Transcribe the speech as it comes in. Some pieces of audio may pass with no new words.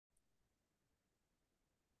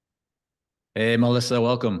Hey, Melissa,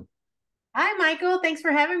 welcome. Hi, Michael. Thanks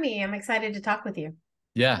for having me. I'm excited to talk with you.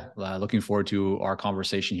 Yeah, looking forward to our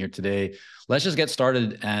conversation here today. Let's just get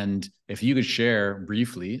started. And if you could share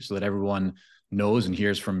briefly so that everyone knows and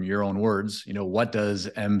hears from your own words, what does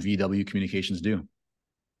MVW Communications do?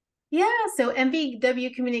 Yeah, so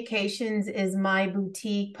MVW Communications is my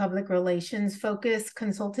boutique public relations focused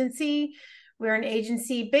consultancy. We're an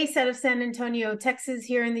agency based out of San Antonio, Texas,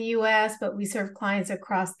 here in the US, but we serve clients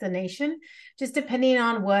across the nation, just depending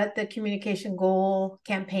on what the communication goal,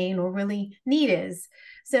 campaign, or really need is.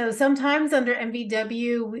 So sometimes under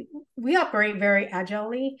MVW, we operate very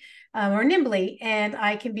agilely or nimbly, and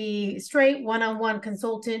I can be straight one-on-one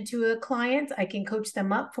consultant to a client. I can coach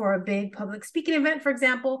them up for a big public speaking event, for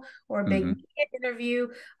example, or a big Mm-hmm. media interview.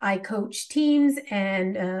 I coach teams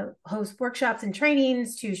and host workshops and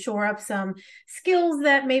trainings to shore up some skills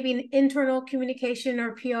that maybe an internal communication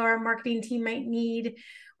or PR marketing team might need.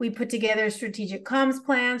 We put together strategic comms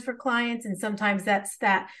plans for clients, and sometimes that's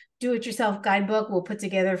that do-it-yourself guidebook we'll put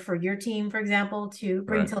together for your team, for example, to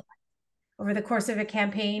bring Right. to over the course of a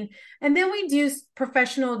campaign. And then we do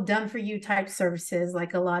professional done for you type services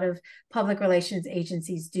like a lot of public relations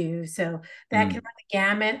agencies do. So that can Mm. run the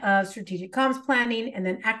gamut of strategic comms planning and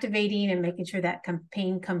then activating and making sure that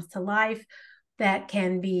campaign comes to life. That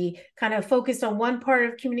can be kind of focused on one part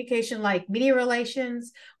of communication like media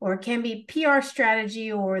relations, or it can be PR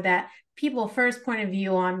strategy, or that people first point of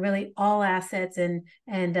view on really all assets and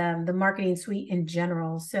the marketing suite in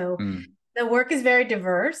general. So Mm. the work is very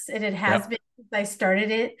diverse, and it has Yep. been since I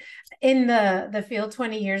started it in the field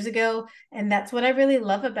 20 years ago. And that's what I really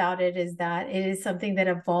love about it, is that it is something that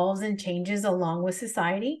evolves and changes along with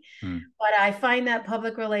society. Mm. But I find that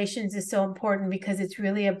public relations is so important because it's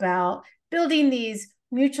really about building these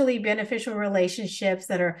mutually beneficial relationships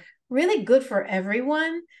that are really good for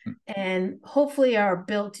everyone and hopefully are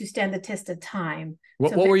built to stand the test of time.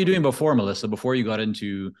 What So what were you doing before, Melissa? Before you got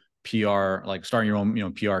into PR, like starting your own,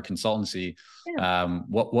 PR consultancy? yeah.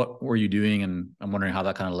 What were you doing? And I'm wondering how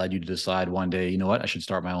that kind of led you to decide one day, you know what, I should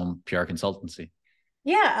start my own PR consultancy.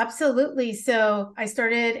 Yeah, absolutely. So I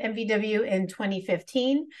started MVW in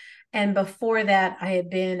 2015. And before that, I had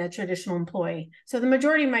been a traditional employee. So the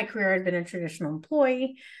majority of my career had been a traditional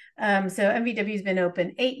employee. So MVW has been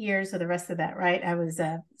open 8 years. So the rest of that, right? I was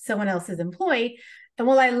someone else's employee. And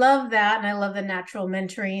while I love that, and I love the natural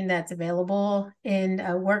mentoring that's available in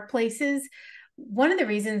workplaces, one of the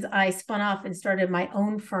reasons I spun off and started my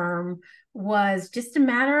own firm was just a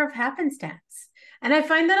matter of happenstance. And I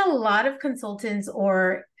find that a lot of consultants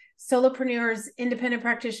or solopreneurs, independent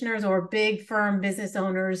practitioners, or big firm business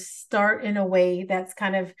owners start in a way that's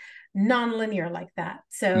kind of nonlinear like that.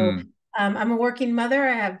 So Mm. I'm a working mother.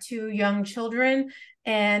 I have two young children,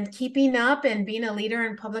 and keeping up and being a leader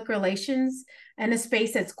in public relations in a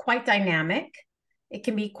space that's quite dynamic. It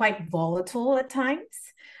can be quite volatile at times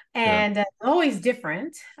Sure. and always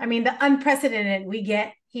different. I mean, the unprecedented we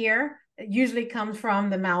get here usually comes from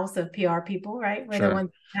the mouths of PR people, right? We're the Sure. ones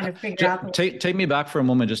that kind of figure out the Take me back for a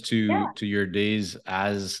moment just yeah. to your days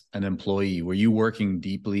as an employee. Were you working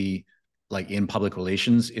deeply like in public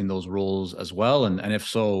relations in those roles as well? And if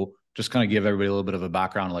so, just kind of give everybody a little bit of a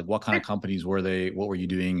background, like what kind of companies were they? What were you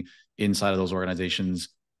doing inside of those organizations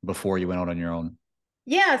before you went out on your own?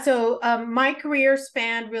 Yeah, so my career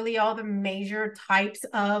spanned really all the major types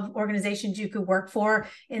of organizations you could work for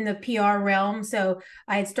in the PR realm. So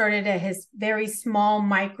I had started a very small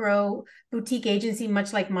micro boutique agency,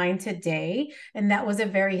 much like mine today, and that was a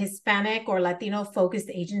very Hispanic or Latino focused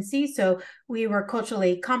agency. So we were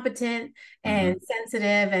culturally competent and Mm-hmm.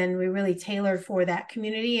 sensitive, and we really tailored for that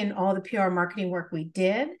community and all the PR marketing work we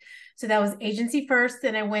did. So that was agency first.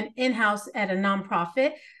 Then I went in house at a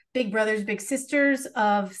nonprofit, Big Brothers Big Sisters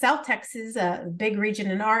of South Texas, a big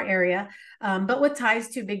region in our area, but with ties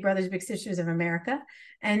to Big Brothers Big Sisters of America,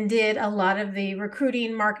 and did a lot of the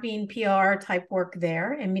recruiting, marketing, PR type work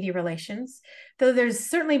there and media relations. Though there's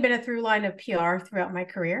certainly been a through line of PR throughout my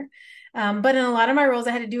career. But in a lot of my roles,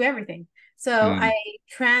 I had to do everything. So I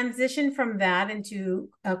Mm. transitioned from that into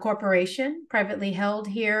a corporation, privately held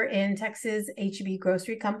here in Texas, HEB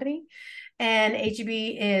Grocery Company. And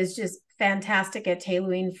HEB is just fantastic at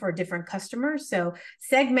tailoring for different customers. So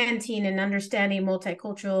segmenting and understanding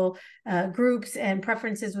multicultural groups and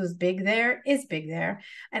preferences was big there, is big there.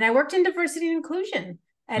 And I worked in diversity and inclusion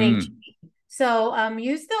at Mm. HEB. So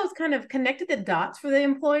use those kind of connected the dots for the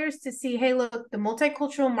employers to see, hey, look, the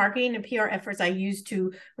multicultural marketing and PR efforts I use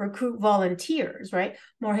to recruit volunteers, right?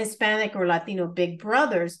 More Hispanic or Latino big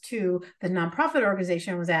brothers to the nonprofit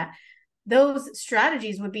organization I was at. those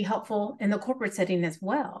strategies would be helpful in the corporate setting as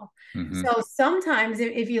well. Mm-hmm. So sometimes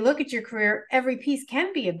if you look at your career, every piece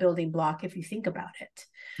can be a building block if you think about it.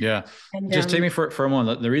 Yeah. And Just take me for a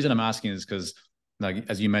moment. The reason I'm asking is because, like,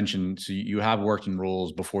 as you mentioned, so you have worked in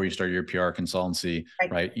roles before you started your PR consultancy,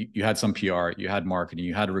 right? You had some PR, you had marketing,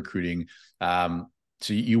 you had recruiting.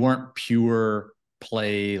 So you weren't pure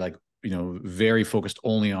play, like, very focused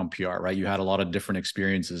only on PR, right? You had a lot of different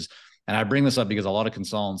experiences. And I bring this up because a lot of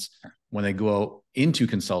consultants, when they go out into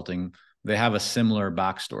consulting, they have a similar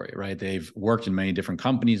backstory, right? They've worked in many different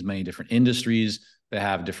companies, many different industries. They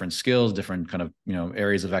have different skills, different kind of,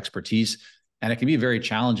 areas of expertise. And it can be very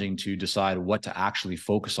challenging to decide what to actually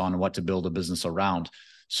focus on and what to build a business around.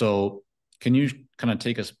 So can you kind of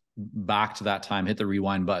take us back to that time, hit the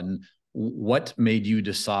rewind button? What made you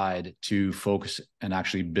decide to focus and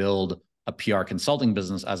actually build a PR consulting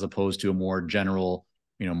business as opposed to a more general,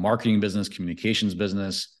 marketing business, communications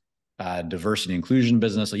business, diversity inclusion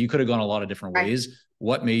business? Like, you could have gone a lot of different ways.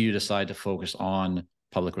 What made you decide to focus on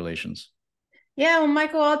public relations? Yeah, well,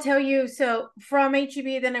 Michael, I'll tell you. So from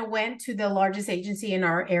HEB, then I went to the largest agency in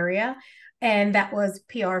our area, and that was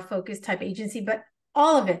PR focused type agency, but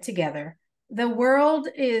all of it together. The world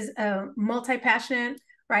is multi-passionate,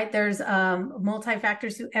 right? There's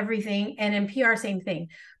multi-factors to everything. And in PR, same thing.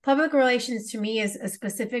 Public relations to me is a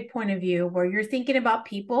specific point of view where you're thinking about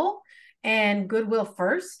people and goodwill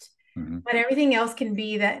first. Mm-hmm. But everything else can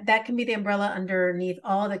be that can be the umbrella underneath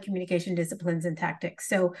all the communication disciplines and tactics.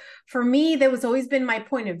 So for me, that was always been my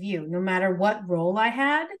point of view, no matter what role I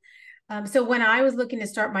had. So when I was looking to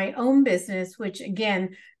start my own business, which again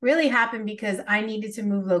really happened because I needed to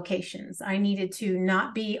move locations. I needed to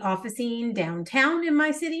not be officing downtown in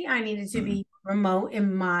my city. I needed to be remote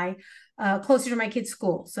in my closer to my kids'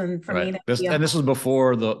 schools. And for me, this was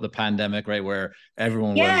before the pandemic, right, where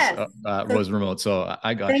everyone was remote. So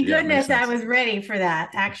I got thank you. Goodness I was ready for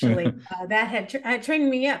that. Actually, that had trained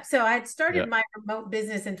me up. So I had started my remote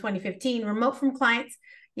business in 2015, remote from clients.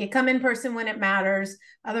 You come in person when it matters.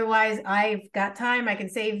 Otherwise, I've got time. I can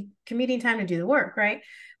save commuting time to do the work, right?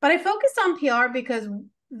 But I focused on PR because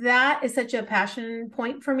that is such a passion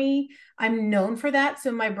point for me. I'm known for that.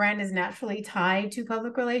 So my brand is naturally tied to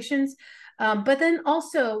public relations. But then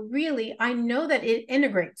also, really, I know that it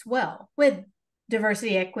integrates well with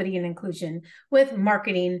diversity, equity, and inclusion, with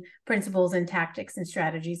marketing principles and tactics and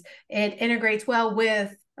strategies. It integrates well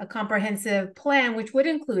with a comprehensive plan, which would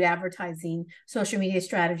include advertising, social media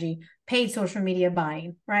strategy, paid social media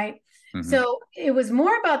buying, right? Mm-hmm. So it was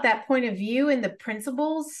more about that point of view and the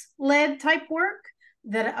principles-led type work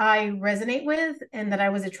that I resonate with and that I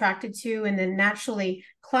was attracted to. And then naturally,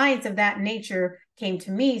 clients of that nature came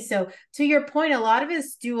to me. So to your point, a lot of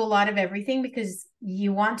us do a lot of everything because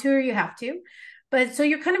you want to or you have to. But so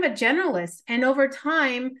you're kind of a generalist. And over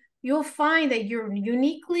time, you'll find that you're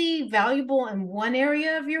uniquely valuable in one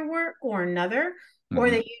area of your work or another,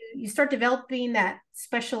 or that you start developing that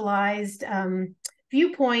specialized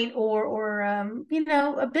viewpoint or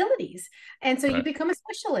abilities. And so you become a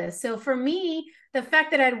specialist. So for me, the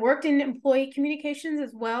fact that I'd worked in employee communications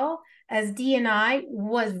as well as D&I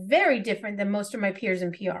was very different than most of my peers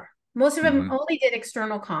in PR. Most of them only did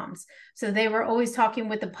external comms. So they were always talking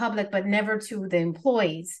with the public, but never to the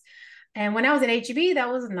employees. And when I was at HEB, that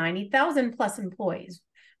was 90,000 plus employees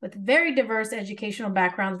with very diverse educational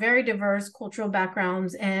backgrounds, very diverse cultural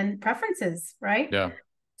backgrounds and preferences, right? Yeah.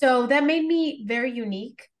 So that made me very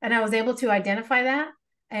unique. And I was able to identify that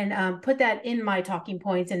and put that in my talking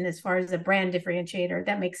points. And as far as a brand differentiator,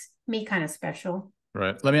 that makes me kind of special.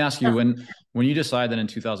 Right. Let me ask you, when you decided in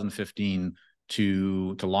 2015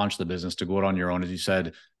 to launch the business, to go out on your own, as you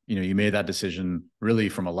said, you made that decision really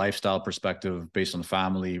from a lifestyle perspective based on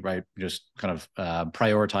family, right? Just kind of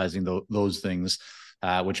prioritizing those things,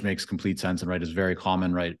 which makes complete sense and right, is very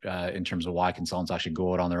common, right? In terms of why consultants actually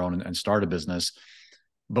go out on their own and start a business.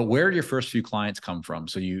 But where did your first few clients come from?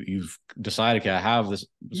 So you've decided, okay, I have this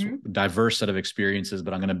diverse set of experiences,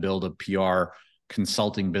 but I'm going to build a PR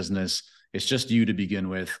consulting business. It's just you to begin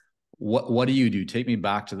with. What do you do? Take me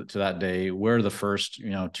back to that day. Where do the first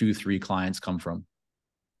 2-3 clients come from?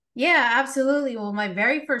 Yeah, absolutely. Well, my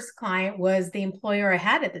very first client was the employer I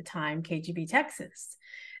had at the time, KGB Texas.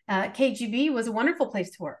 KGB was a wonderful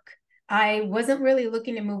place to work. I wasn't really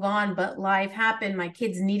looking to move on, but life happened. My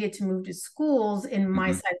kids needed to move to schools in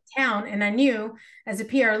my side of town. And I knew as a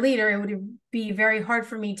PR leader, it would be very hard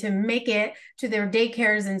for me to make it to their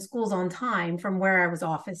daycares and schools on time from where I was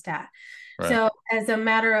officed at. Right. So as a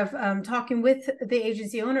matter of talking with the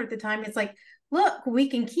agency owner at the time, it's like, look, we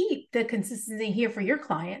can keep the consistency here for your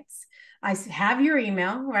clients. I have your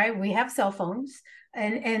email, right? We have cell phones.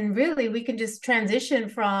 And really we can just transition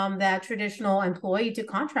from that traditional employee to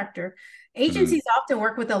contractor. Mm-hmm. Agencies often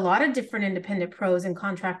work with a lot of different independent pros and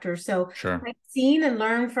contractors. So Sure. I've seen and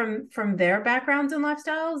learned from their backgrounds and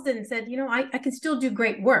lifestyles and said, I can still do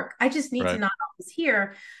great work. I just need to Right. knock off this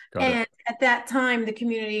here. Got it. And at that time, the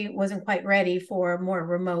community wasn't quite ready for more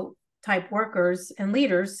remote type workers and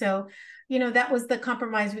leaders. So, that was the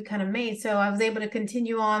compromise we kind of made. So I was able to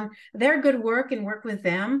continue on their good work and work with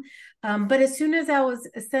them. But as soon as I was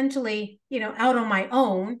essentially, out on my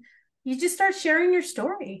own, you just start sharing your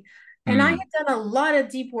story. And I had Mm. done a lot of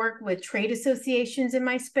deep work with trade associations in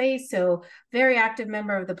my space. So very active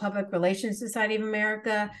member of the Public Relations Society of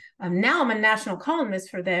America. Now I'm a national columnist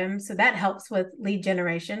for them. So that helps with lead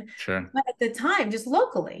generation. Sure. But at the time, just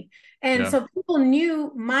locally. And Yeah. so people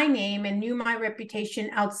knew my name and knew my reputation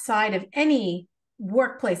outside of any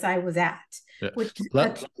workplace I was at, Yeah. which is a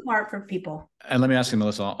key part for people. And let me ask you,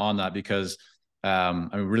 Melissa, on that, because I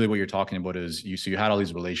mean, really what you're talking about is so you had all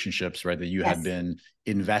these relationships, right, that you had Yes. been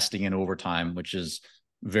investing in over time, which is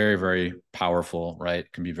very, very powerful,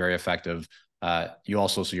 right? Can be very effective. You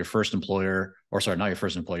also, so your first employer, or sorry, not your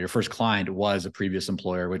first employer, your first client was a previous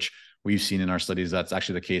employer, which we've seen in our studies. That's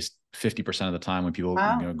actually the case 50% of the time when people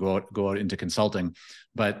Wow. go out into consulting.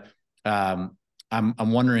 But I'm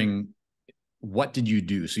wondering, what did you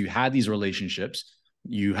do? So you had these relationships,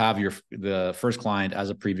 you have the first client as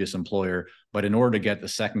a previous employer, but in order to get the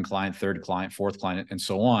second client, third client, fourth client, and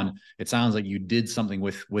so on, it sounds like you did something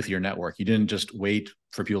with your network. You didn't just wait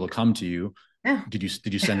for people to come to you. Yeah. Did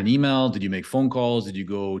you send an email? Did you make phone calls? Did you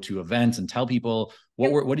go to events and tell people?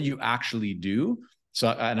 What did you actually do? So,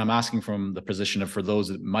 and I'm asking from the position of, for those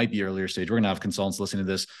that might be earlier stage, we're going to have consultants listening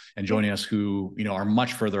to this and joining us who, are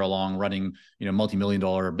much further along running,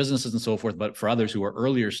 multi-million-dollar businesses and so forth. But for others who are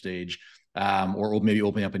earlier stage, or maybe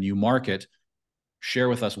opening up a new market, share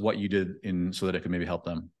with us what you did so that it could maybe help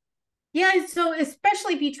them. Yeah, so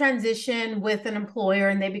especially if you transition with an employer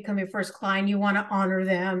and they become your first client, you want to honor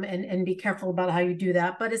them and be careful about how you do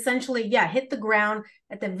that. But essentially, yeah, hit the ground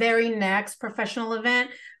at the very next professional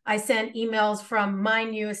event. I sent emails from my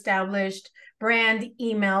new established brand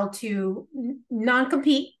email to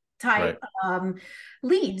non-compete type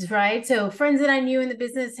leads, right? So friends that I knew in the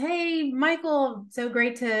business, hey, Michael, so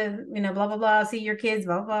great to, blah, blah, blah, see your kids,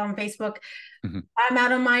 blah, blah, on Facebook. Mm-hmm. I'm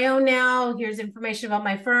out on my own now. Here's information about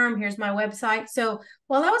my firm. Here's my website. So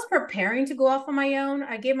while I was preparing to go off on my own,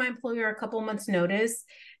 I gave my employer a couple months notice.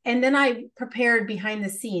 And then I prepared behind the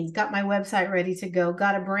scenes, got my website ready to go,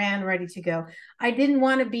 got a brand ready to go. I didn't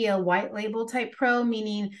want to be a white label type pro,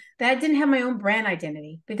 meaning that I didn't have my own brand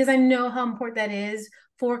identity, because I know how important that is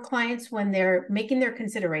for clients when they're making their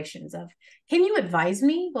considerations of, can you advise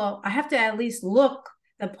me? Well, I have to at least look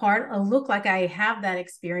like I have that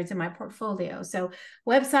experience in my portfolio. So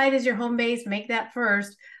website is your home base, make that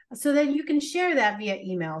first so that you can share that via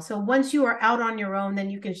email. So once you are out on your own,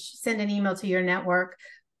 then you can send an email to your network,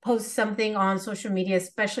 post something on social media,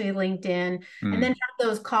 especially LinkedIn, and then have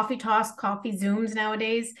those coffee talks, coffee Zooms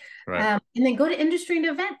nowadays, and then go to industry and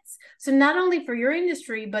events. So not only for your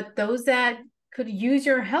industry, but those that could use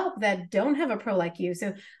your help that don't have a pro like you.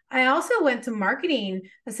 So I also went to marketing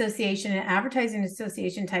association and advertising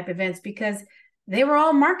association type events because they were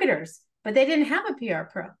all marketers, but they didn't have a PR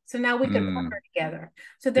pro. So now we could partner together.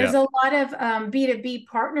 So there's a lot of B2B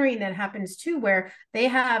partnering that happens too, where they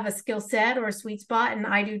have a skill set or a sweet spot and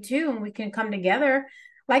I do too. And we can come together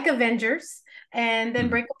like Avengers and then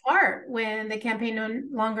break apart when the campaign no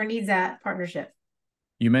longer needs that partnership.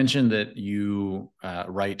 You mentioned that you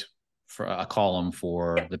write for a column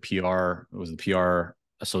for the PR, it was the PR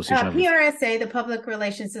Association of PRSA, the Public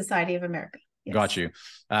Relations Society of America. Yes. Got you.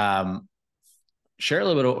 Share a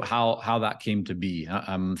little bit about how that came to be.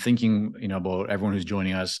 I'm thinking, about everyone who's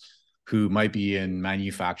joining us who might be in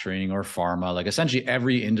manufacturing or pharma. Like essentially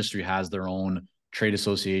every industry has their own trade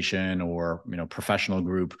association or, professional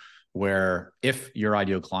group where if your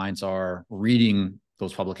ideal clients are reading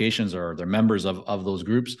those publications or they're members of those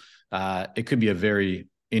groups, it could be a very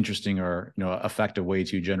interesting or effective way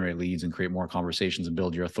to generate leads and create more conversations and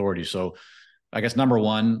build your authority. So I guess number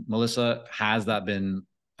one, Melissa, has that been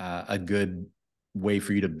a good way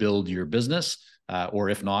for you to build your business? Or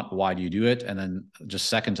if not, why do you do it? And then just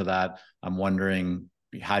second to that, I'm wondering,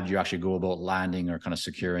 how do you actually go about landing or kind of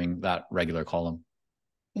securing that regular column?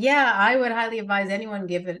 Yeah, I would highly advise anyone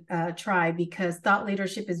give it a try because thought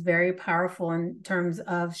leadership is very powerful in terms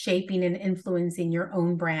of shaping and influencing your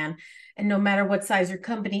own brand. And no matter what size your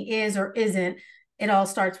company is or isn't, it all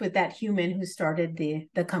starts with that human who started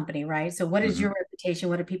the company, right? So what is your reputation?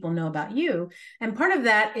 What do people know about you? And part of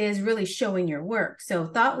that is really showing your work. So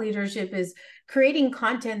thought leadership is creating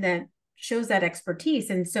content that shows that expertise.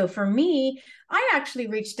 And so for me, I actually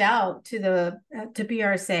reached out to to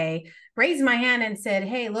PRSA, raised my hand and said,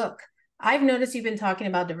 hey, look, I've noticed you've been talking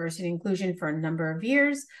about diversity and inclusion for a number of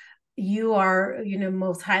years. You are,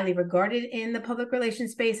 most highly regarded in the public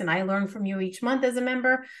relations space, and I learn from you each month as a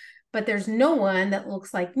member, but there's no one that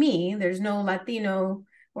looks like me. There's no Latino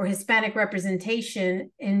or Hispanic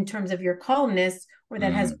representation in terms of your columnists, or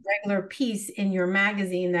that has regular piece in your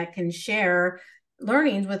magazine that can share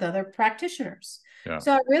learnings with other practitioners. Yeah.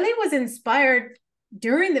 So I really was inspired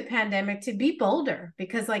during the pandemic to be bolder,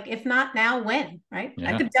 because like, if not now, when, right?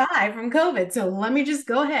 Yeah. I could die from COVID. So let me just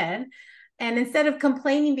go ahead. And instead of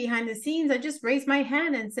complaining behind the scenes, I just raised my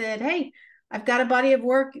hand and said, hey, I've got a body of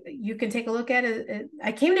work. You can take a look at it.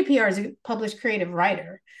 I came to PR as a published creative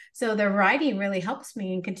writer. So the writing really helps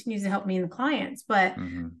me and continues to help me and the clients. But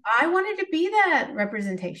I wanted to be that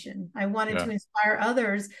representation. I wanted to inspire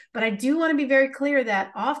others. But I do want to be very clear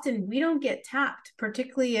that often we don't get tapped,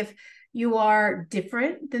 particularly if you are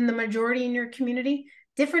different than the majority in your community,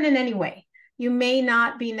 different in any way. You may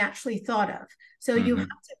not be naturally thought of. So you have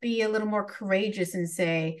to be a little more courageous and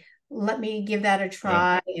say, let me give that a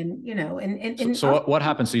try. Yeah. And so what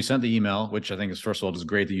happened? So you sent the email, which I think is, first of all, it's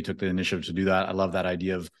great that you took the initiative to do that. I love that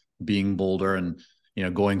idea of being bolder and,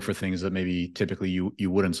 going for things that maybe typically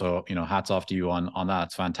you wouldn't. So, hats off to you on that.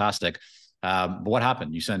 It's fantastic. But what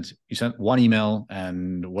happened? You sent one email,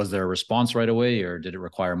 and was there a response right away, or did it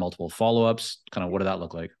require multiple follow-ups? Kind of, what did that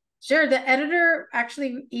look like? Sure. The editor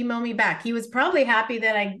actually emailed me back. He was probably happy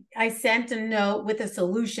that I sent a note with a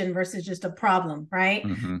solution versus just a problem, right?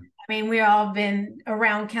 I mean, we all been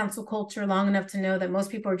around council culture long enough to know that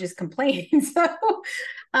most people are just complaining. So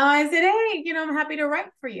I said, hey, I'm happy to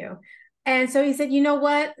write for you. And so he said, you know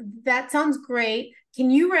what? That sounds great.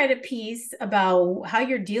 Can you write a piece about how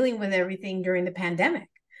you're dealing with everything during the pandemic?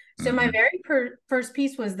 So my very first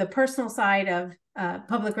piece was the personal side of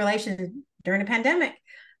public relations during the pandemic.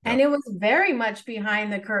 And it was very much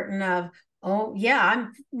behind the curtain of, oh yeah,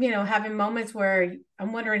 I'm, having moments where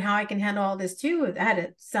I'm wondering how I can handle all this too. I had a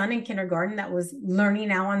son in kindergarten that was learning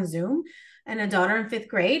now on Zoom, and a daughter in 5th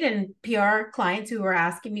grade, and PR clients who were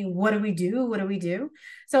asking me, what do we do? What do we do?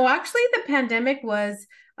 So actually the pandemic was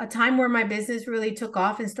a time where my business really took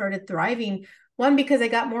off and started thriving. One, because I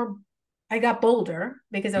got bolder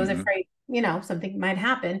because I was afraid, something might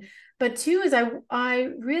happen. But two is I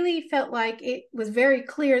really felt like it was very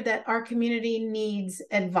clear that our community needs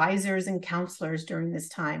advisors and counselors during this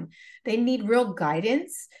time. They need real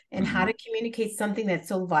guidance in how to communicate something that's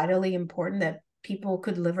so vitally important that people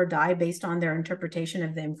could live or die based on their interpretation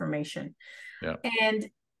of the information. Yeah. And,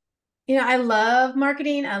 I love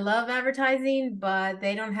marketing, I love advertising, but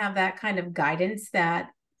they don't have that kind of guidance that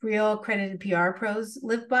real accredited PR pros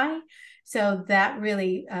live by. So that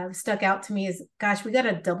really stuck out to me as, gosh, we got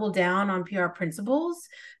to double down on PR principles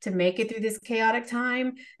to make it through this chaotic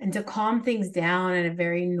time and to calm things down in a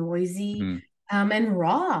very noisy and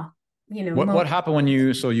raw, What happened when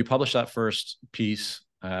you published that first piece?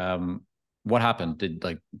 What happened? Did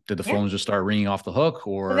the phones just start ringing off the hook,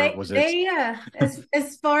 or was it?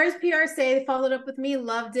 As far as PR say, they followed up with me,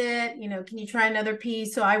 loved it. Can you try another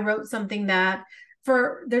piece? So I wrote something that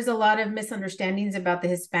there's a lot of misunderstandings about the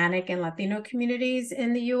Hispanic and Latino communities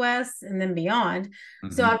in the US and then beyond.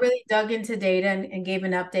 So I really dug into data and gave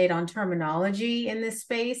an update on terminology in this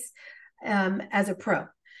space as a pro.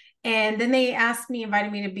 And then they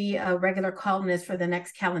invited me to be a regular columnist for the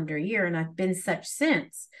next calendar year. And I've been such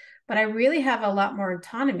since. But I really have a lot more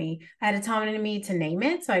autonomy. I had autonomy to name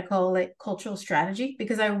it. So I call it cultural strategy,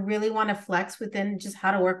 because I really want to flex within just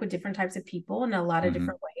how to work with different types of people in a lot of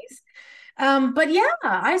different ways. But yeah,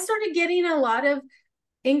 I started getting a lot of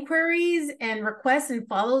inquiries and requests and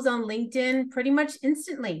follows on LinkedIn pretty much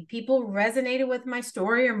instantly. People resonated with my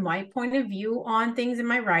story or my point of view on things in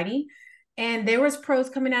my writing. And there was pros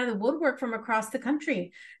coming out of the woodwork from across the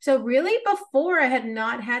country. So really, before, I had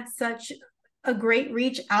not had such a great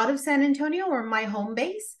reach out of San Antonio, or my home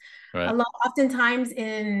base. Right. Oftentimes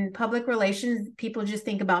in public relations, people just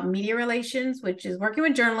think about media relations, which is working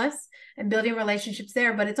with journalists and building relationships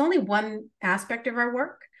there. But it's only one aspect of our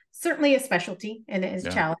work, certainly a specialty, and it is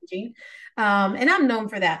challenging. And I'm known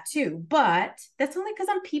for that too. But that's only because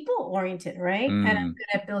I'm people oriented, right? And I'm good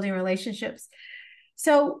at building relationships.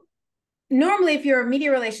 So normally, if you're a media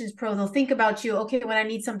relations pro, they'll think about you, okay, when I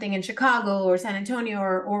need something in Chicago or San Antonio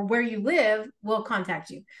or where you live, we'll contact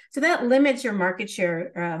you. So that limits your market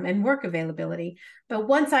share and work availability. But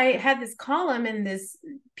once I had this column and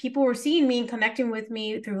people were seeing me and connecting with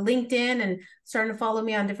me through LinkedIn and starting to follow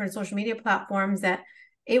me on different social media platforms, that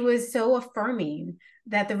it was so affirming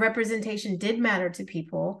that the representation did matter to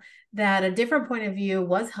people, that a different point of view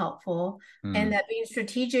was helpful, and that being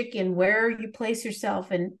strategic in where you place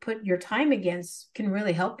yourself and put your time against can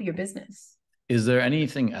really help your business. Is there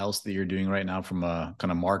anything else that you're doing right now from a kind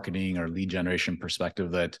of marketing or lead generation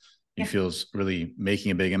perspective that you feel is really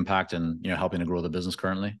making a big impact and, helping to grow the business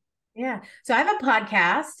currently? Yeah. So I have a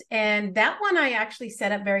podcast, and that one I actually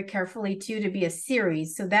set up very carefully too, to be a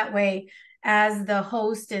series. So that way, as the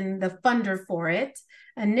host and the funder for it,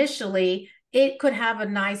 initially, it could have a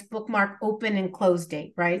nice bookmark open and close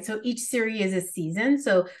date, right? So each series is a season.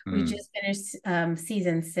 So we just finished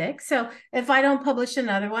season 6. So if I don't publish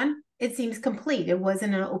another one, it seems complete. It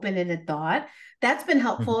wasn't an open-ended thought. That's been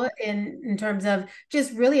helpful in terms of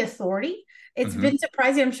just really authority. It's been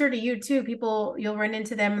surprising, I'm sure, to you too. People, you'll run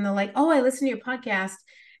into them and they're like, oh, I listen to your podcast.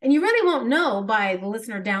 And you really won't know by the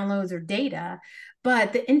listener downloads or data,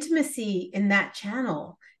 but the intimacy in that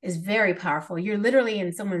channel is very powerful. You're literally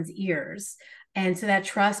in someone's ears. And so that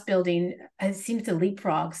trust building seems to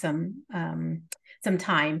leapfrog some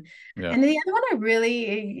time. Yeah. And the other one I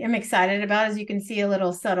really am excited about, as you can see a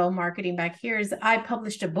little subtle marketing back here, is I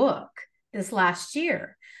published a book this last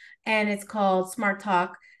year, and it's called Smart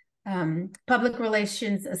Talk, Public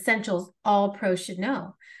Relations Essentials All Pros Should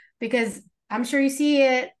Know. Because I'm sure you see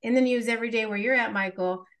it in the news every day where you're at,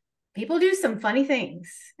 Michael. People do some funny things,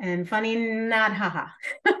 and funny, not haha.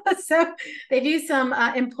 So they do some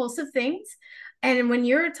impulsive things. And when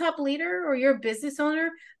you're a top leader or you're a business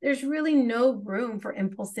owner, there's really no room for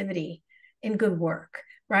impulsivity in good work,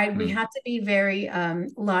 right? We have to be very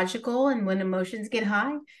logical. And when emotions get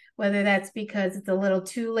high, whether that's because it's a little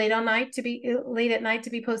too late at night to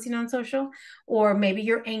be posting on social, or maybe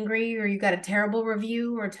you're angry, or you got a terrible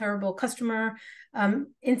review or a terrible customer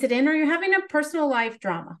incident, or you're having a personal life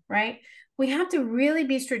drama, right? We have to really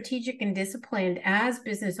be strategic and disciplined as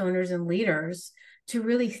business owners and leaders to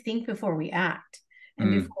really think before we act,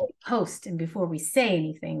 and before we post, and before we say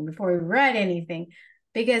anything, before we write anything,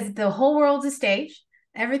 because the whole world's a stage.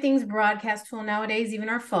 Everything's broadcast tool nowadays, even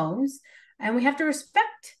our phones, and we have to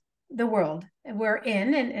respect the world we're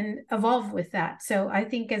in and evolve with that. So I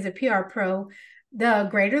think as a PR pro, the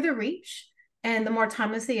greater the reach and the more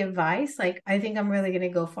timeless the advice, like, I think I'm really going to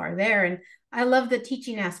go far there. And I love the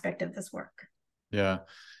teaching aspect of this work. Yeah.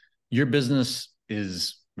 Your business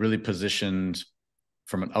is really positioned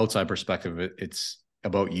from an outside perspective. It's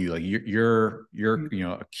about you. Like you're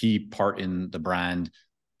a key part in the brand.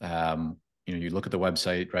 You look at the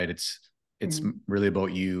website, right? It's really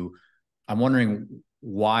about you. I'm wondering,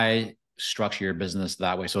 why structure your business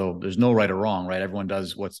that way? So there's no right or wrong, right? Everyone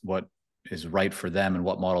does what is right for them and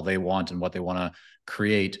what model they want and what they want to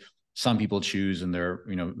create. Some people choose, and they're,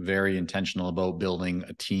 very intentional about building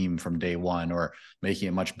a team from day one, or making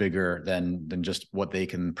it much bigger than just what they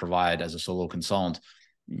can provide as a solo consultant.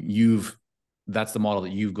 That's the model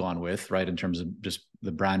that you've gone with, right? In terms of just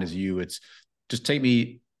the brand is you. It's just, take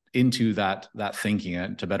me into that thinking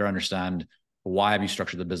and to better understand, why have you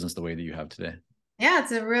structured the business the way that you have today? Yeah,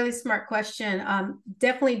 it's a really smart question.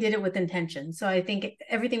 Definitely did it with intention. So I think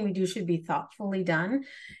everything we do should be thoughtfully done.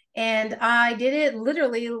 And I did it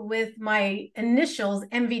literally with my initials,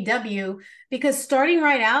 MVW, because starting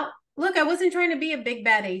right out, look, I wasn't trying to be a big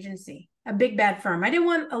bad agency, a big bad firm. I didn't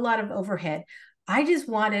want a lot of overhead. I just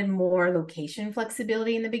wanted more location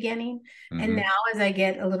flexibility in the beginning. And now, as I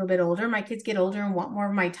get a little bit older, my kids get older and want more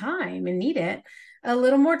of my time and need it, a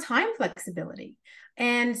little more time flexibility.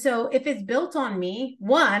 And so if it's built on me,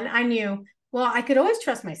 one, I knew, well, I could always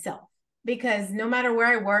trust myself, because no matter where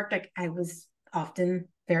I worked, I was often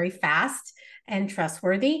very fast and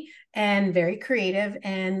trustworthy and very creative,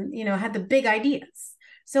 and, had the big ideas.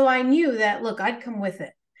 So I knew that, look, I'd come with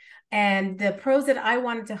it. And the pros that I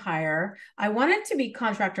wanted to hire, I wanted to be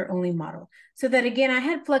contractor-only model, so that, again, I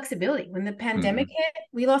had flexibility. When the pandemic hit,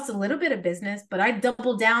 we lost a little bit of business, but I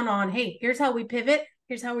doubled down on, hey, here's how we pivot.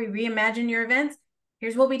 Here's how we reimagine your events.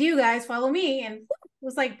 Here's what we do, guys, follow me. And it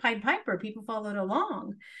was like Pied Piper. People followed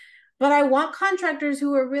along. But I want contractors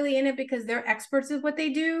who are really in it because they're experts at what they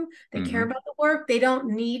do. They care about the work. They don't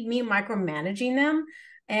need me micromanaging them.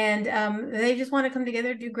 And they just want to come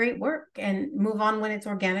together, do great work, and move on when it's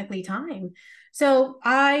organically time. So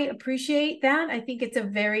I appreciate that. I think it's a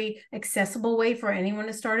very accessible way for anyone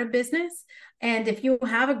to start a business. And if you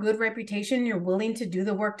have a good reputation, you're willing to do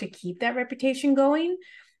the work to keep that reputation going.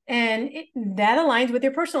 And that aligns with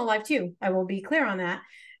your personal life too. I will be clear on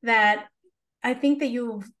that I think that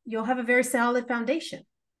you'll have a very solid foundation.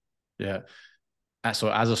 Yeah.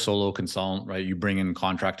 So as a solo consultant, right, you bring in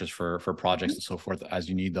contractors for projects and so forth as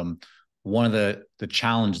you need them. One of the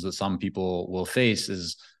challenges that some people will face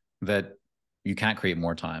is that you can't create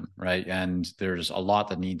more time, right? And there's a lot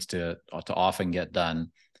that needs to often get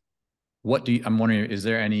done. I'm wondering, is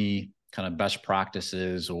there any kind of best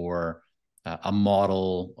practices or a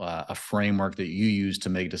model, a framework that you use to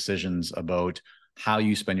make decisions about how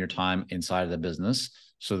you spend your time inside of the business,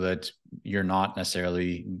 so that you're not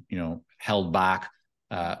necessarily, held back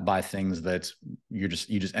by things that you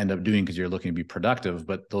just end up doing because you're looking to be productive,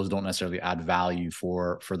 but those don't necessarily add value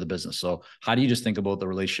for the business. So how do you just think about the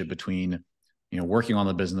relationship between, working on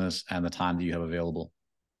the business and the time that you have available?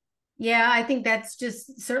 Yeah, I think that's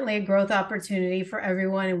just certainly a growth opportunity for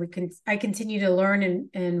everyone. And I continue to learn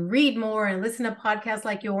and read more and listen to podcasts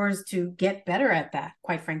like yours to get better at that,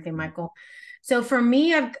 quite frankly, Michael. So for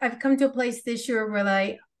me, I've come to a place this year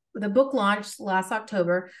where the book launched last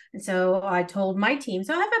October. And so I told my team,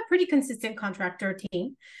 so I have a pretty consistent contractor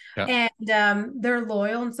team. Yeah. And they're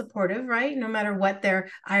loyal and supportive, right? No matter what their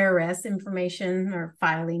IRS information or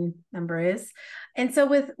filing number is. And so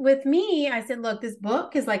with me, I said, look, this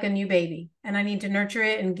book is like a new baby, and I need to nurture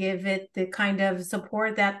it and give it the kind of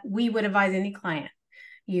support that we would advise any client.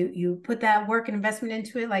 You put that work and investment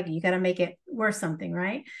into it, like you got to make it worth something,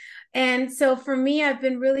 right? And so for me, I've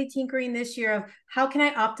been really tinkering this year of how can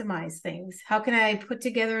I optimize things? How can I put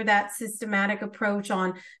together that systematic approach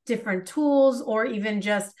on different tools, or even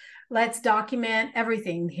just let's document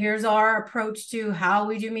everything. Here's our approach to how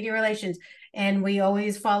we do media relations. And we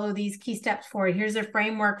always follow these key steps for it. Here's a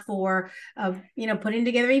framework for, putting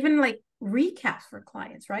together even like recaps for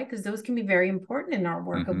clients, right? Because those can be very important in our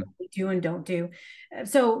work of what we do and don't do.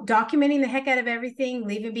 So documenting the heck out of everything,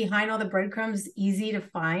 leaving behind all the breadcrumbs, easy to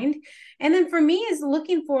find. And then for me is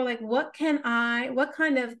looking for like, what kind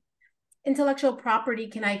of intellectual property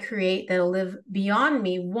can I create that'll live beyond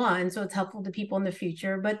me? One, so it's helpful to people in the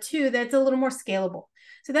future, but two, that's a little more scalable.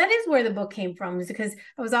 So that is where the book came from, is because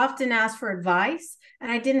I was often asked for advice,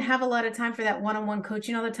 and I didn't have a lot of time for that one-on-one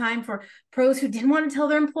coaching all the time for pros who didn't want to tell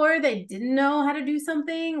their employer they didn't know how to do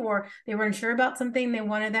something, or they weren't sure about something. They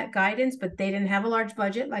wanted that guidance, but they didn't have a large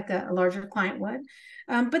budget like a larger client would.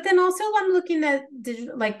 But then also I'm looking at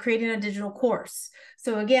like creating a digital course.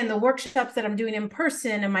 So again, the workshops that I'm doing in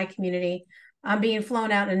person in my community, I'm being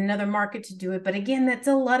flown out in another market to do it. But again, that's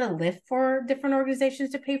a lot of lift for different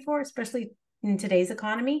organizations to pay for, especially in today's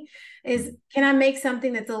economy. Is can I make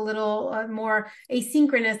something that's a little more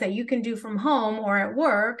asynchronous that you can do from home or at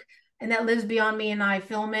work, and that lives beyond me, and I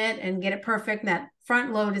film it and get it perfect. And that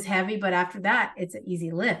front load is heavy, but after that, it's an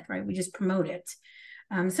easy lift, right? We just promote it.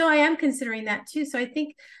 So I am considering that too. So I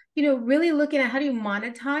think, really looking at how do you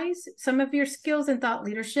monetize some of your skills and thought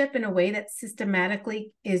leadership in a way that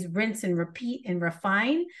systematically is rinse and repeat and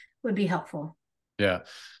refine would be helpful. Yeah.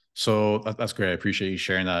 So that's great. I appreciate you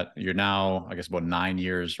sharing that. You're now, I guess, about 9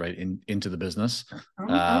 years, right, into the business.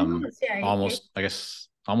 Almost, I guess,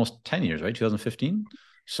 almost 10 years, right? 2015.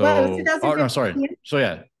 So, well, it was 2015. Oh no, sorry. So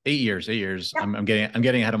yeah, 8 years. 8 years. Yeah. I'm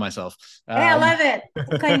getting ahead of myself. I love it.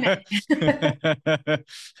 Claim it.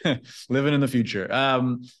 Living in the future.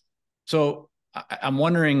 So I'm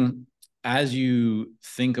wondering, as you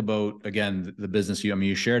think about, again, the business,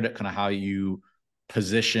 you shared kind of how you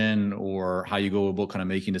position or how you go about kind of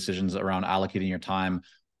making decisions around allocating your time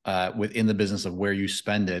within the business of where you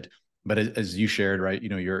spend it. But as you shared, right,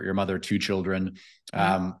 your mother, 2 children,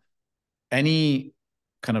 any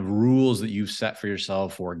kind of rules that you've set for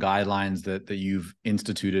yourself or guidelines that you've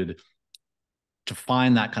instituted to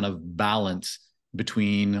find that kind of balance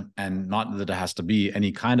between, and not that it has to be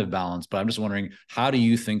any kind of balance, but I'm just wondering, how do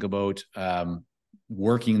you think about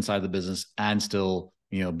working inside the business and still,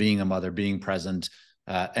 being a mother, being present,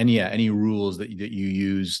 any rules that you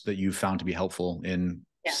use that you found to be helpful in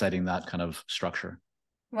setting that kind of structure?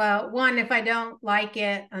 Well, one, if I don't like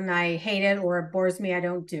it and I hate it or it bores me, I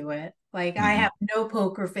don't do it. Like I have no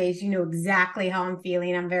poker face. You know exactly how I'm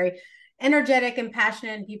feeling. I'm very energetic and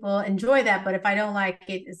passionate, and people enjoy that. But if I don't like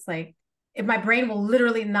it, it's like, if my brain will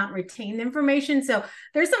literally not retain the information. So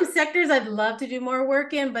there's some sectors I'd love to do more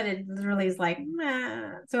work in, but it literally is like,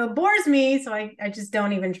 nah. So it bores me. So I just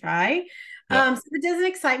don't even try. So if it doesn't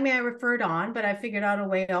excite me, I refer it on, but I figured out a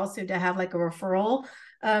way also to have like a referral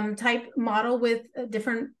type model with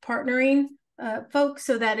different partnering folks,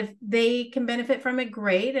 so that if they can benefit from it,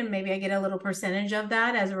 great. And maybe I get a little percentage of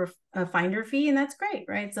that as a finder fee, and that's great,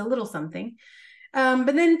 right? It's a little something.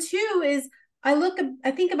 But then 2 is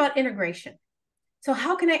I think about integration. So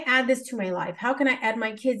how can I add this to my life? How can I add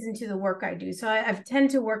my kids into the work I do? So I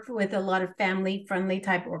tend to work with a lot of family-friendly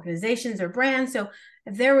type organizations or brands. So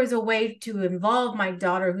if there was a way to involve my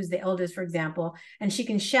daughter, who's the eldest, for example, and she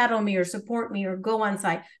can shadow me or support me or go on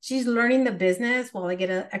site, she's learning the business while I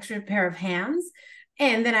get an extra pair of hands.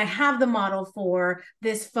 And then I have the model for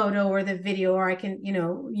this photo or the video, or I can,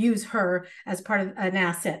 use her as part of an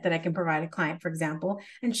asset that I can provide a client, for example.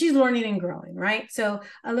 And she's learning and growing, right? So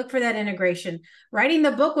I look for that integration. Writing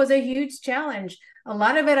the book was a huge challenge. A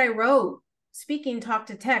lot of it I wrote speaking talk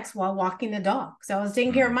to text while walking the dog. So I was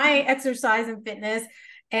taking care of my exercise and fitness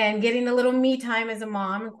and getting a little me time as a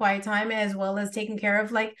mom and quiet time, as well as taking care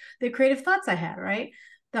of like the creative thoughts I had, right?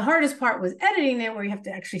 The hardest part was editing it, where you have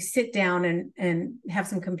to actually sit down and have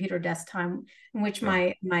some computer desk time, in which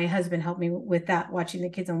my husband helped me with that, watching the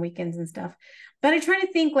kids on weekends and stuff. But I try to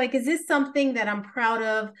think, like, is this something that I'm proud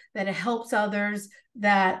of, that it helps others,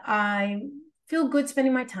 that I feel good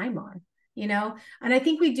spending my time on? And I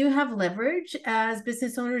think we do have leverage as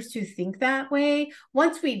business owners to think that way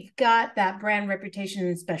once we've got that brand reputation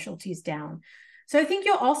and specialties down. So I think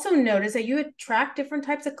you'll also notice that you attract different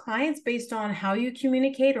types of clients based on how you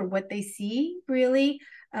communicate, or what they see really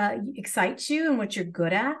excites you and what you're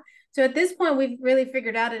good at. So at this point, we've really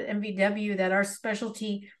figured out at MVW that our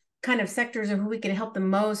specialty kind of sectors and who we can help the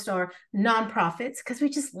most are nonprofits, because we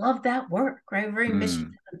just love that work, right? Very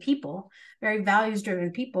mission-driven people, very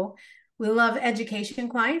values-driven people. We love education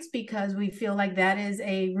clients because we feel like that is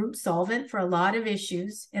a root solvent for a lot of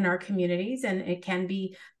issues in our communities, and it can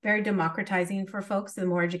be very democratizing for folks. The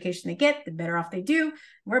more education they get, the better off they do.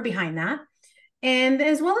 We're behind that. And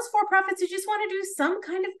as well as for-profits who just want to do some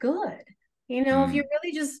kind of good. If you're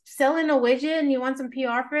really just selling a widget and you want some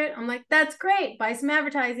PR for it, I'm like, that's great. Buy some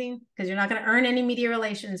advertising, because you're not going to earn any media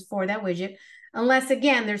relations for that widget, unless,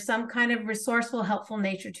 again, there's some kind of resourceful, helpful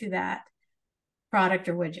nature to that product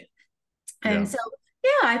or widget. And so,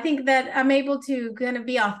 I think that I'm able to kind of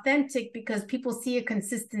be authentic, because people see a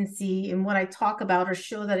consistency in what I talk about or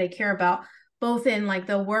show that I care about, both in like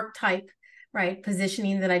the work type, right,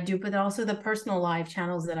 positioning that I do, but also the personal live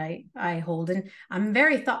channels that I hold. And I'm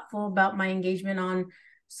very thoughtful about my engagement on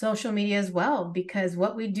social media as well, because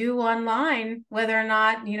what we do online, whether or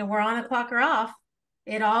not, we're on the clock or off,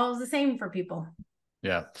 it all is the same for people.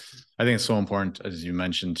 Yeah, I think it's so important, as you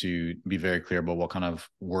mentioned, to be very clear about what kind of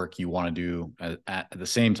work you want to do. At the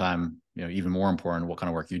same time, even more important, what kind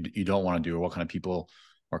of work you don't want to do, or what kind of people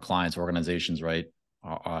or clients, organizations, right,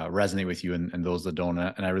 resonate with you, and those that don't.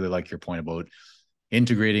 And I really like your point about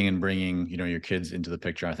integrating and bringing, your kids into the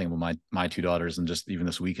picture. I think about my two daughters, and just even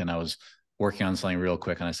this weekend, I was working on something real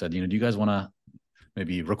quick, and I said, do you guys want to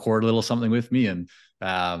maybe record a little something with me? And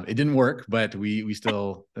it didn't work, but we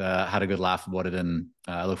still had a good laugh about it. And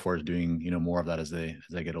I look forward to doing, more of that as they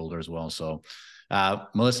get older as well. So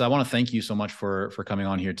Melissa, I want to thank you so much for coming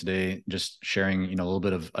on here today, just sharing, a little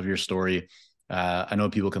bit of your story. I know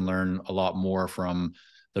people can learn a lot more from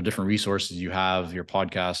the different resources you have, your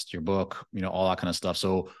podcast, your book, all that kind of stuff.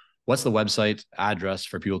 So what's the website address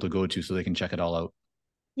for people to go to so they can check it all out?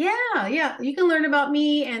 Yeah. You can learn about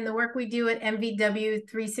me and the work we do at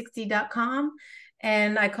mvw360.com.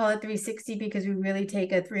 And I call it 360 because we really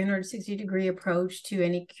take a 360-degree approach to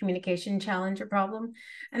any communication challenge or problem.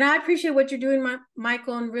 And I appreciate what you're doing,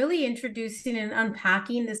 Michael, and really introducing and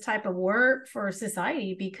unpacking this type of work for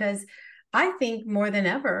society, because I think more than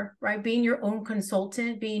ever, right, being your own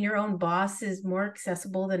consultant, being your own boss is more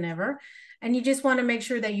accessible than ever. And you just want to make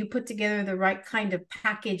sure that you put together the right kind of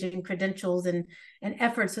package and credentials and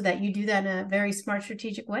effort, so that you do that in a very smart,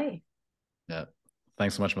 strategic way. Yeah.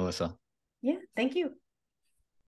 Thanks so much, Melissa. Yeah. Thank you.